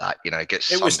falls like that.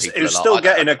 It was still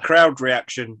getting a crowd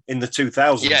reaction in the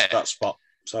 2000s. That spot.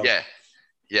 So yeah.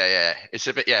 It's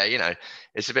a bit,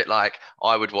 it's a bit like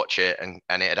I would watch it and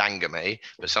it'd anger me,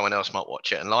 but someone else might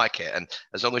watch it and like it. And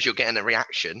as long as you're getting a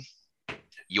reaction,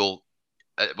 you'll,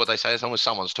 what they say, as long as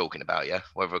someone's talking about you,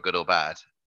 whether good or bad,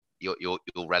 you're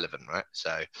relevant, right?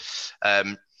 So,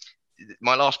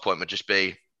 my last point would just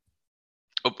be,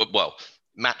 well,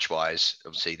 match-wise,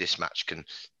 obviously this match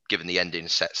given the ending,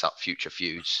 sets up future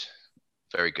feuds.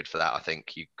 Very good for that. I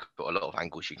think you've got a lot of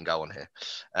angles you can go on here.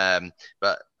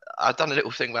 But I've done a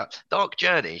little thing about Dark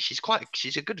Journey. She's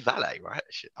a good valet, right?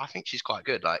 I think she's quite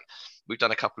good. Like, we've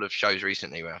done a couple of shows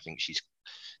recently where I think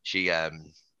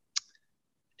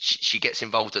she gets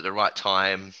involved at the right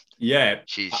time. Yeah,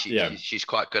 she's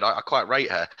quite good. I quite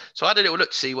rate her. So I had a little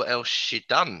look to see what else she'd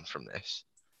done from this,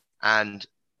 and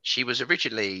she was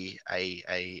originally a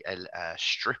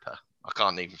stripper. I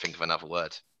can't even think of another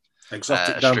word.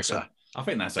 Exotic dancer. Stripper. I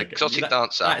think that's exotic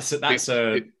dancer.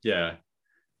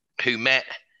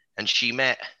 She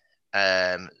met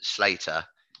Slater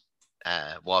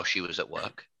while she was at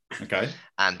work. Okay.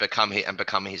 And become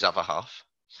his other half.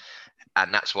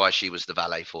 And that's why she was the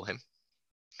valet for him.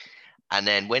 And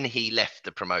then when he left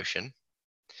the promotion,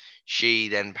 she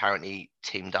then apparently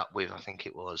teamed up with, I think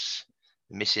it was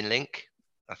Missing Link,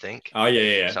 I think. Oh,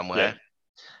 yeah. Somewhere. Yeah.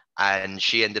 And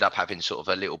she ended up having sort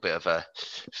of a little bit of a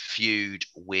feud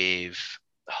with,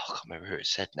 I can't remember who it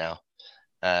said now.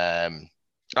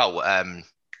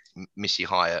 Missy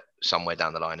Hyatt somewhere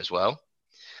down the line as well.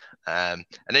 And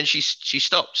then she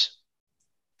stopped.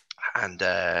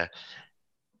 And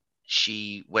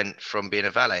she went from being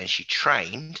a valet and she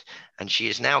trained, and she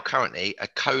is now currently a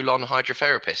colon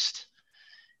hydrotherapist.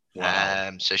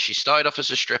 Wow. So she started off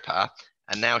as a stripper,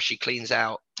 and now she cleans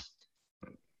out,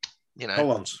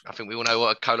 colons. I think we all know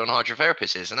what a colon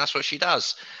hydrotherapist is, and that's what she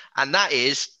does. And that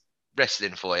is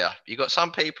wrestling for you. You got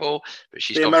some people, but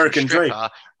she's got American stripper, dream.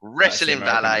 Wrestling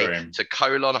valet to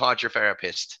colon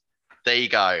hydrotherapist. There you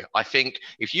go. I think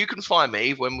if you can find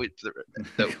me when we've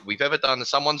ever done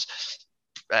someone's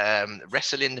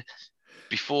wrestling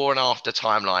before and after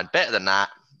timeline better than that,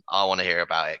 I want to hear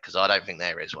about it, because I don't think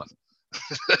there is one.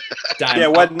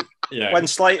 When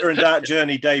Slater and Dark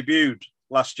Journey debuted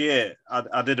last year,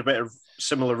 I did a bit of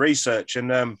similar research,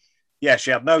 and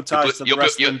she had no ties to the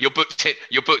wrestling.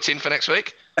 You're booked in for next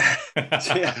week.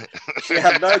 she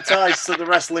had no ties to the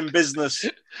wrestling business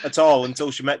at all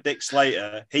until she met Dick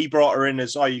Slater. He brought her in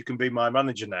as, you can be my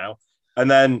manager now,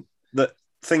 and then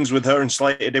things with her and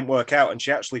Slater didn't work out, and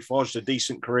she actually forged a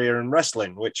decent career in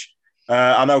wrestling, which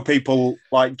I know people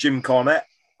like Jim Cornette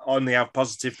only have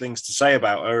positive things to say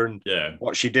about her and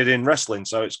what she did in wrestling.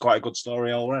 So it's quite a good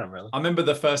story all around, really. I remember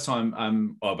the first time,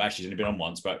 actually she's only been on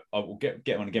once, but I will get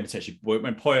on again potentially,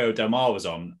 when Pollo Del Mar was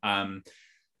on,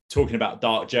 talking about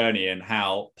Dark Journey and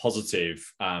how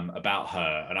positive about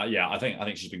her. And I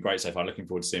think she's been great so far. Looking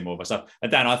forward to seeing more of her stuff. And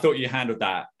Dan, I thought you handled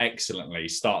that excellently,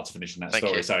 start to finish in that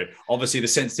story. So obviously the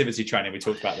sensitivity training we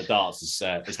talked about the darts is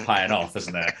paying off,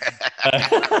 isn't it?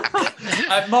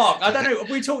 Mark, I don't know. Have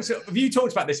you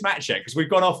talked about this match yet? Because we've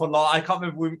gone off on, I can't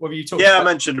remember whether you talked. Yeah, I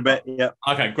mentioned a bit. Yeah.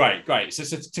 Okay, great. So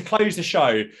to close the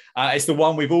show, it's the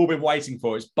one we've all been waiting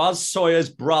for. It's Buzz Sawyer's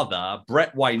brother,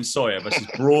 Brett Wayne Sawyer, versus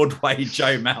Broadway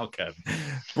Joe Malcolm.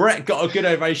 Brett got a good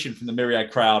ovation from the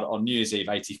myriad crowd on New Year's Eve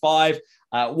 '85.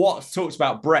 Watts talks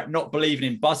about Brett not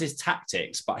believing in Buzz's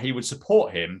tactics, but he would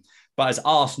support him, but has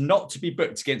asked not to be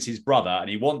booked against his brother, and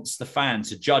he wants the fan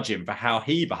to judge him for how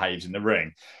he behaves in the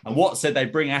ring. And Watts said they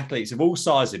bring athletes of all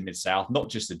sizes in Mid-South, not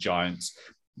just the Giants.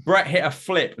 Brett hit a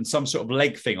flip and some sort of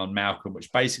leg thing on Malcolm,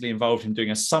 which basically involved him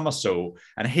doing a somersault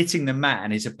and hitting the mat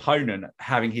and his opponent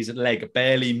having his leg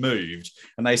barely moved.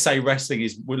 And they say wrestling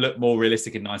will look more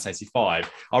realistic in 1985.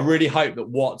 I really hope that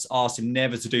Watts asked him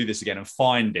never to do this again and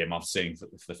fined him after seeing for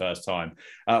the first time.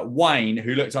 Wayne,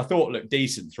 who I thought looked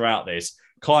decent throughout this,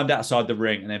 climbed outside the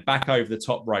ring and then back over the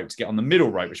top rope to get on the middle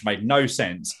rope, which made no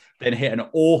sense, then hit an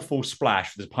awful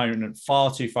splash with his opponent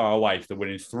far too far away for the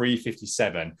winning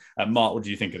 357. Mark, what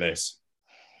do you think of this?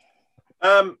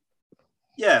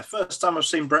 First time I've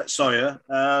seen Brett Sawyer,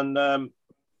 and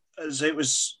as it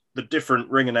was the different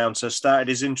ring announcer started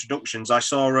his introductions, I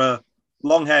saw a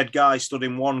long-haired guy stood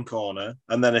in one corner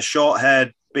and then a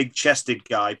short-haired, big-chested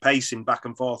guy pacing back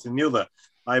and forth in the other.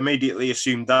 I immediately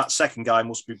assumed that second guy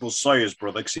must be Buzz Sawyer's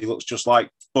brother because he looks just like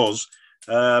Buzz,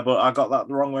 but I got that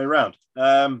the wrong way around.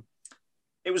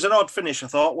 It was an odd finish, I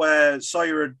thought, where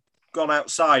Sawyer had gone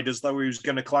outside as though he was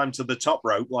going to climb to the top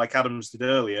rope like Adams did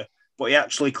earlier, but he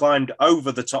actually climbed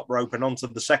over the top rope and onto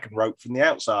the second rope from the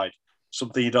outside,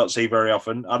 something you don't see very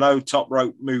often. I know top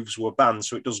rope moves were banned,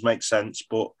 so it does make sense,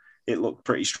 but it looked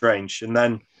pretty strange. And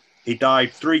then he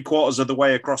died 3/4 of the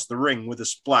way across the ring with a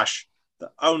splash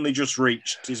that only just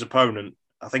reached his opponent.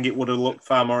 I think it would have looked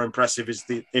far more impressive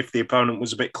if the opponent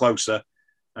was a bit closer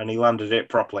and he landed it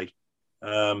properly.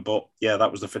 But yeah,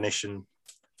 that was the finish, and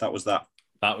that was that.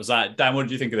 That was that. Dan, what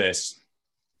did you think of this?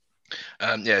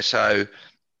 So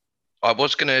I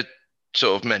was going to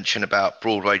sort of mention about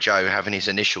Broadway Joe having his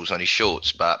initials on his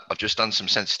shorts, but I've just done some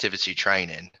sensitivity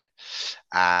training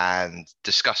and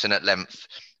discussing at length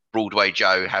Broadway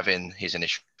Joe having his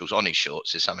initials on his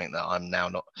shorts is something that I've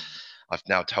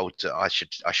now told that I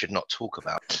should not talk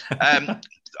about. I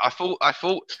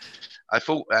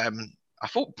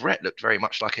thought Brett looked very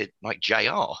much like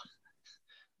JR.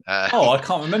 I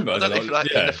can't remember. I don't know if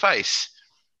like in the face.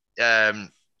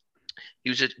 He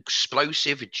was an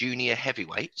explosive junior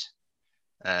heavyweight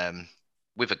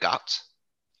with a gut.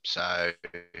 So,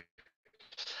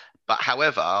 but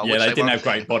however, they didn't have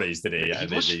great bodies, did he?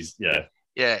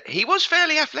 Yeah, he was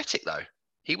fairly athletic though.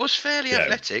 He was fairly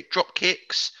athletic. Drop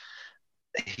kicks.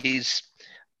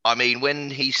 When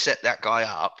he set that guy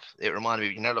up, it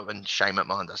reminded me, like when Shane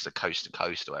McMahon does the coast to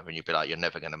coast or whatever, and you'd be like, you're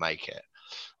never going to make it.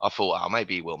 I thought,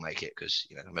 maybe he will make it because,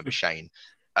 I remember Shane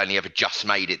only ever just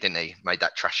made it, didn't he? Made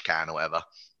that trash can or whatever.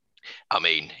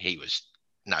 He was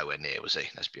nowhere near, was he?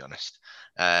 Let's be honest.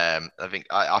 I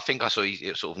think I saw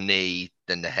his sort of knee,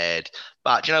 then the head.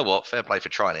 But do you know what? Fair play for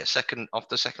trying it. Off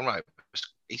the second rope,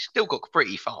 he still got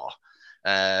pretty far.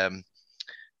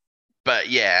 But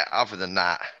yeah, other than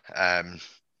that,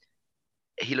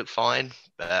 he looked fine.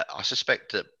 But I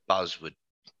suspect that Buzz would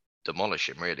demolish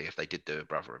him really if they did do a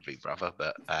brother v brother.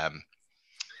 But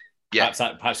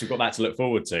perhaps we've got that to look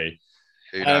forward to.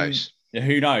 Who knows?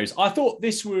 Who knows? I thought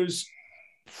this was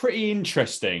pretty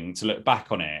interesting to look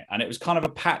back on it, and it was kind of a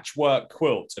patchwork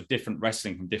quilt of different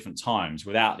wrestling from different times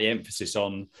without the emphasis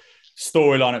on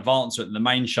storyline advancement that the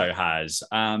main show has.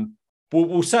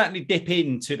 We'll certainly dip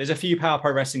into. There's a few Power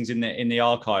Pro Wrestlings in the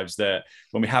archives that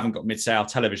when we haven't got Mid-South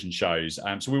television shows,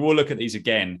 so we will look at these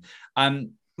again.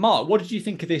 Mark, what did you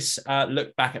think of this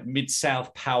look back at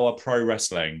Mid-South Power Pro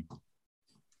Wrestling?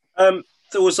 There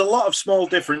was a lot of small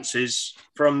differences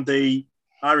from the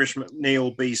Irish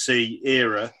McNeil BC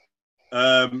era,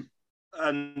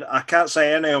 and I can't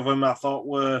say any of them I thought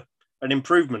were an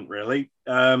improvement, really.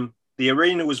 The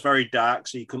arena was very dark,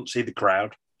 so you couldn't see the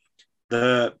crowd.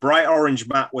 The bright orange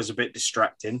mat was a bit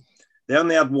distracting. They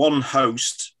only had one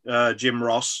host, Jim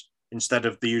Ross, instead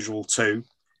of the usual two.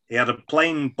 He had a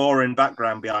plain, boring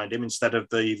background behind him instead of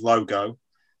the logo.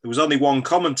 There was only one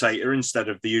commentator instead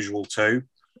of the usual two.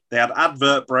 They had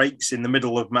advert breaks in the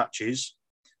middle of matches.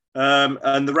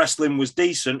 And the wrestling was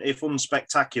decent, if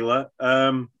unspectacular.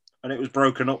 And it was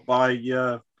broken up by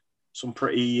some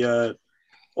pretty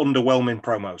underwhelming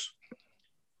promos.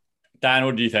 Dan,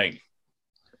 what do you think?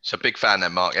 So big fan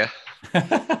then, Mark, yeah?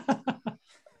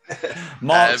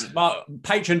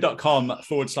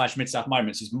 Patreon.com/Mid-South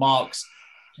Moments is Mark's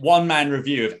one-man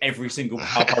review of every single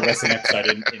Power Pro Wrestling episode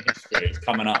in history. It's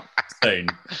coming up soon.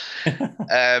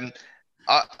 I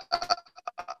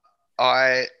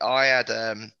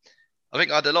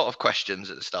think I had a lot of questions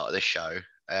at the start of this show.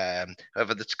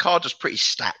 However, the card was pretty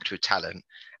stacked with talent,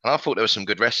 and I thought there was some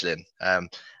good wrestling. And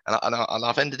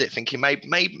I've ended it thinking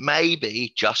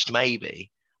maybe, just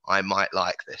maybe, I might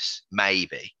like this.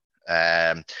 Maybe.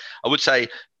 I would say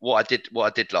what I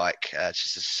did like,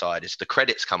 just as a side, is the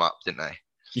credits come up, didn't they?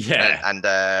 Yeah. And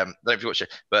I don't know if you watched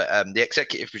it, but the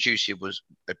executive producer was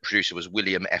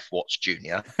William F. Watts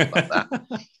Jr. Like that.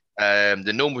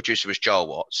 The normal producer was Joel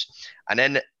Watts, and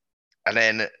then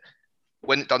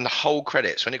when it done the whole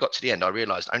credits, when it got to the end, I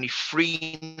realised only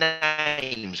 3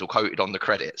 names were quoted on the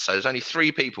credits. So there's only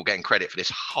 3 people getting credit for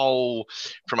this whole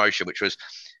promotion, which was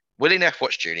William F.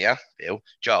 Watts Jr., Bill,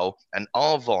 Joel, and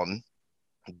Arvon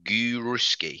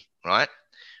Guruski, right?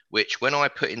 Which when I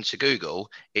put into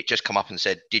Google, it just come up and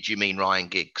said, "Did you mean Ryan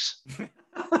Giggs?"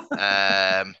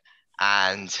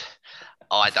 And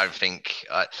I don't think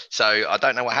so. I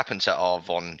don't know what happened to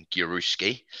Arvon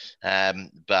Guruski,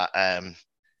 but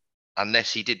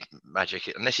unless he did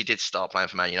start playing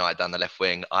for Man United down the left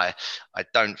wing, I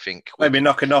don't think maybe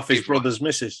knocking off his brother's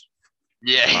missus.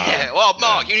 Yeah, Wow. yeah. Well,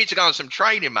 Mark, you need to go on some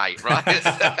training, mate, right?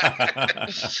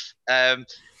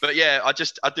 But yeah, I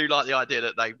do like the idea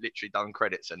that they've literally done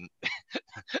credits, and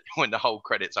when the whole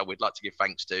credits, I would like to give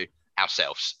thanks to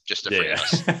ourselves, just the three of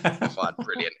us. I find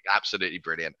brilliant, absolutely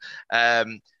brilliant.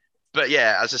 But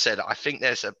yeah, as I said, I think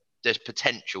there's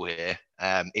potential here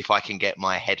if I can get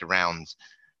my head around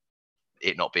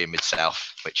it not being Mid-South,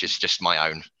 which is just my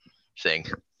own thing.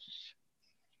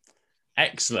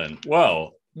 Excellent.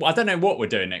 Well, I don't know what we're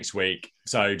doing next week,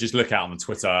 so just look out on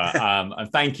Twitter.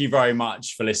 And thank you very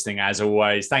much for listening, as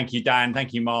always. Thank you, Dan.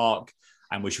 Thank you, Mark.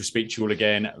 And we shall speak to you all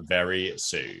again very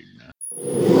soon.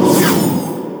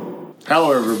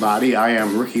 Hello, everybody. I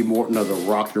am Ricky Morton of the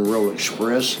Rock and Roll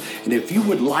Express. And if you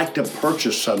would like to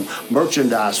purchase some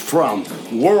merchandise from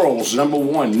world's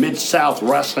 #1 Mid-South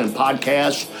Wrestling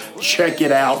Podcast, check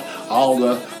it out. All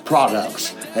the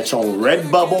products. That's on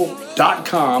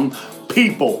redbubble.com.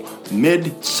 People,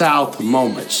 Mid-South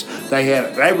Moments. They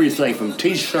have everything from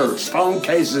t-shirts, phone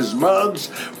cases, mugs.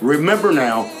 Remember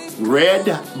now,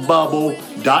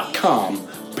 redbubble.com.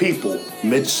 People,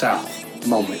 Mid-South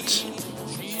Moments.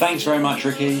 Thanks very much,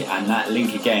 Ricky. And that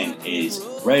link again is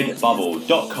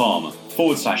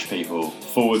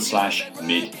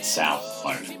redbubble.com/people/Mid-South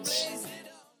Moments.